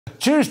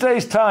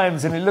Tuesday's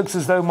Times, and it looks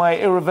as though my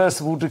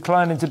irreversible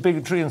decline into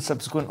bigotry and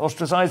subsequent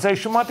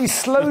ostracisation might be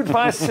slowed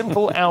by a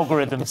simple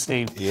algorithm,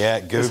 Steve. Yeah,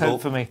 Google. There's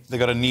hope for me. They've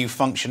got a new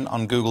function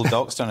on Google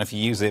Docs, don't know if you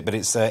use it, but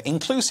it's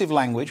inclusive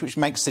language, which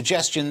makes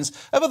suggestions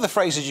of other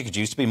phrases you could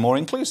use to be more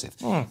inclusive.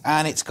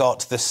 And it's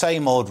got the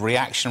same old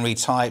reactionary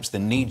types, the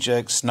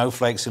knee-jerk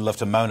snowflakes who love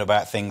to moan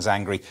about things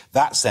angry.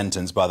 That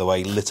sentence, by the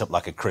way, lit up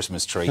like a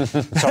Christmas tree.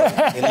 Sorry,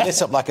 it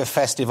lit up like a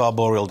festive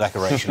arboreal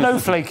decoration.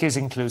 Snowflake is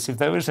inclusive,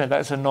 though, isn't it?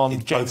 That's a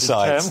non-gendered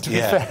term, to be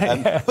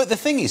fair. But the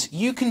thing is,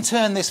 you can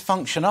turn this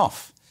function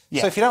off.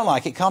 Yeah. So if you don't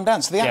like it, calm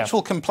down. So the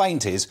actual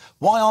complaint is,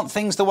 why aren't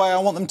things the way I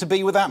want them to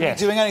be without me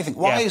doing anything?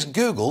 Why is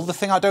Google, the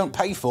thing I don't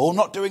pay for,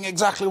 not doing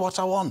exactly what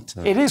I want?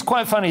 It is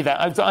quite funny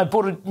that I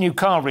bought a new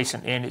car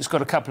recently and it's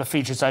got a couple of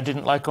features I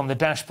didn't like on the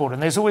dashboard,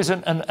 and there's always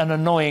an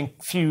annoying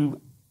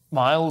few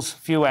miles,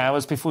 few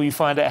hours before you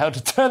find out how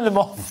to turn them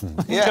off. And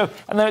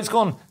then it's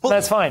gone. Well,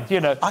 that's fine,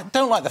 you know. I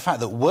don't like the fact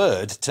that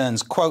Word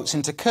turns quotes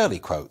into curly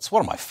quotes.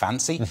 What am I,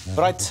 fancy?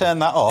 But I turn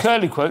that off.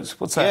 Curly quotes?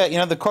 What's that? Yeah, you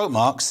know, the quote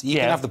marks. You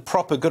can have the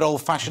proper good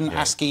old-fashioned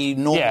ASCII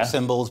normal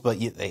symbols,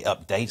 but it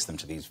updates them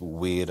to these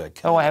weird...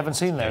 Oh, I haven't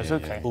seen those.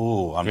 OK.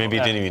 Oh, maybe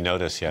you didn't even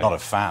notice yet. Not a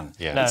fan.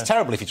 No. It's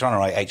terrible if you're trying to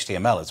write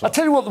HTML as well. I'll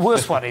tell you what the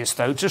worst one is,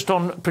 though, just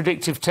on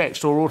predictive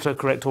text or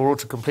autocorrect or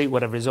autocomplete,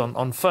 whatever it is,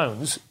 on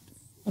phones,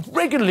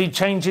 regularly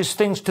changes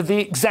things to the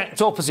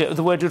exact opposite of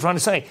the word you're trying to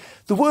say.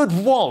 The word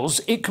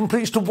was, it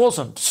completes to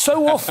wasn't.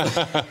 So often.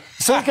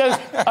 So it goes,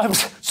 I'm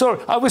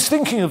sorry, I was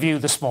thinking of you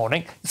this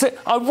morning. So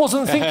I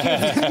wasn't thinking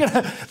of you. You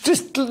know,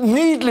 just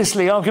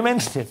needlessly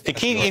argumentative. It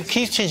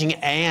keeps changing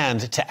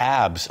and to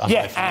abs.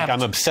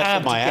 I'm obsessed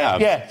with my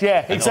abs.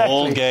 Yeah, exactly. An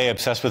old gay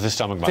obsessed with his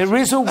stomach muscle. There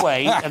is a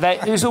way,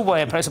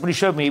 somebody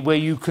showed me, where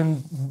you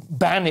can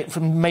ban it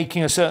from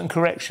making a certain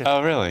correction.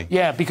 Oh, really?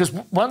 Yeah, because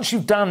once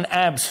you've done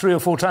abs 3 or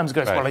 4 times, it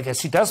goes, well, I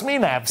guess he does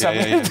mean abs.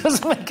 It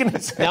doesn't make any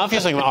sense. Now it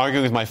feels like I'm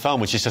arguing with my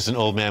phone, which is just an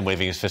old man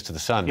waving his fist to the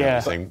sun.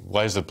 Saying,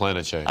 why is the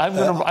planet change?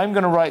 I'm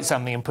going to write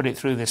something and put it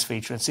through this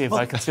feature and see if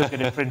I can still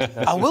get it printed.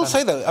 I will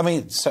say, though, I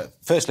mean,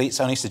 firstly, it's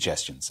only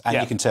suggestions, and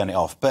you can turn it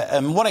off.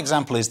 But one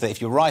example is that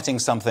if you're writing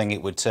something,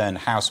 it would turn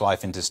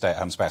housewife into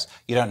stay-at-home spouse.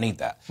 You don't need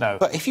that. No.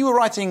 But if you were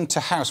writing to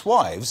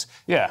housewives,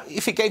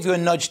 if it gave you a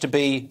nudge to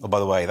be, oh, by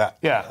the way, that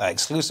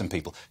excludes some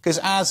people. Because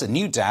as a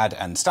new dad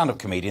and stand-up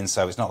comedian,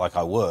 so it's not like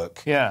I work.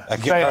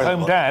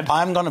 Stay-at-home dad.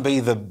 I'm going to be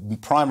the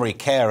primary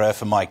carer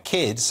for my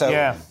kids, so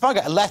if I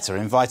get a letter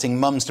inviting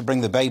mums to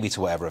bring the baby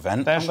to whatever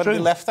event, I'm going to be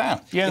left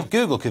out. If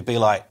Google could be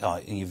like, oh,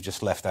 you've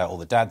just left out all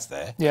the dads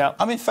there,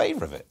 I'm in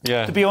favour of it.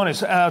 To be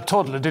honest, our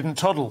toddler didn't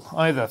toddle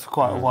either for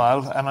quite a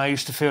while, and I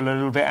used to feel a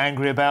little bit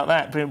angry about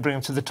that. Bring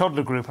him to the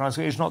toddler group, and I was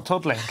like, he's not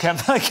toddling. Can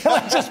I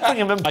just bring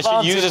him and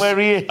plant him where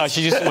he is? I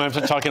should use it when I'm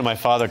talking to my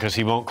father, because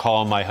he won't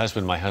call my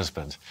husband.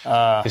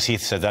 Because he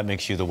said that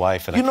makes you the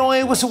wife. And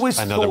I was always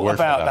thought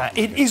about that.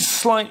 It is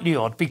slightly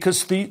odd,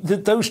 because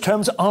those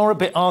terms are a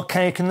bit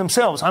archaic in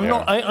themselves. I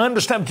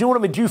understand. Do you know what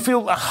I mean? Do you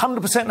feel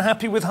 100%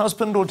 happy with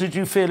husband, or did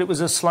you feel it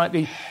was a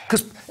slightly...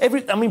 Because,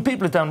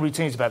 people have done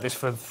routines about this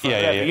for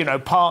forever. You know,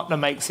 partner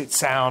makes it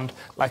sound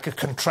like a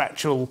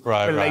contractual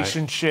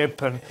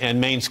relationship.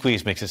 And main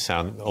squeeze makes it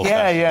sound old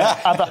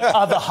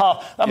other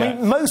half. I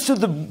mean, most of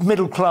the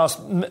middle-class,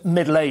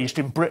 middle-aged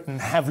in Britain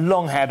have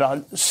long had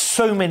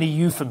so many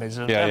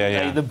euphemisms.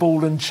 The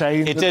ball and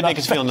chain. It did make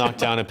us feel knocked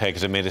down a peg,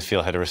 because it made us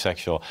feel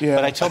heterosexual.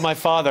 But I told my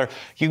father,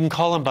 you can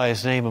call him by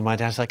his name, and my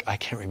dad's like, I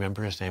can't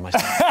remember his name. I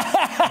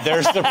said,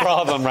 there's the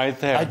problem right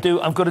there. I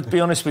do. I've got to be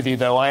honest with you,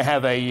 though. I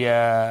have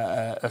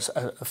a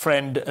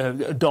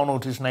friend,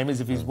 Donald, his name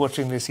is. If he's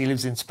watching this, he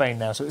lives in Spain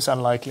now, so it's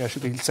unlikely I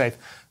should be safe.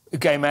 A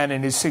gay man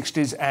in his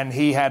 60s, and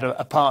he had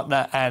a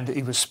partner, and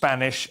he was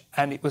Spanish,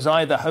 and it was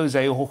either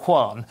Jose or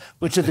Juan,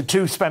 which are the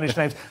 2 Spanish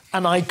names,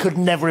 and I could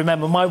never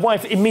remember. My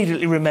wife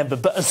immediately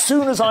remembered, but as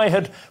soon as I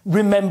had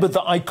remembered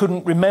that I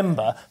couldn't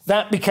remember,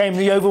 that became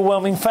the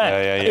overwhelming fact.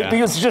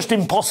 It was just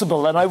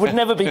impossible, and I would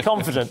never be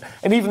confident.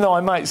 And even though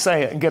I might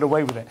say it and get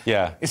away with it,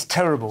 it's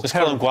terrible. Just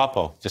call him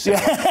guapo. Just say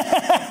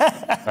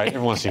right?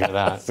 Everyone wants to hear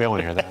that. We don't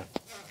want to hear that.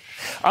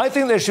 I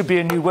think there should be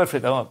a new word for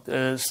it,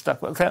 though,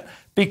 stuff like that,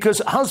 because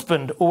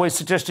husband always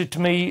suggested to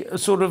me a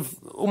sort of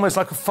almost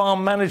like a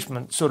farm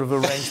management sort of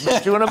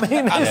arrangement. Do you know what I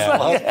mean?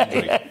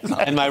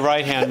 And my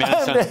right-hand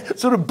man...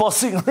 sort of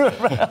bossing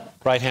around.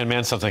 Right-hand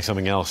man sounds like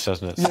something else,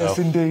 doesn't it? Yes,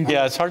 indeed.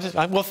 Yeah, it's hard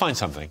to... We'll find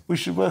something. We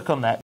should work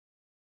on that.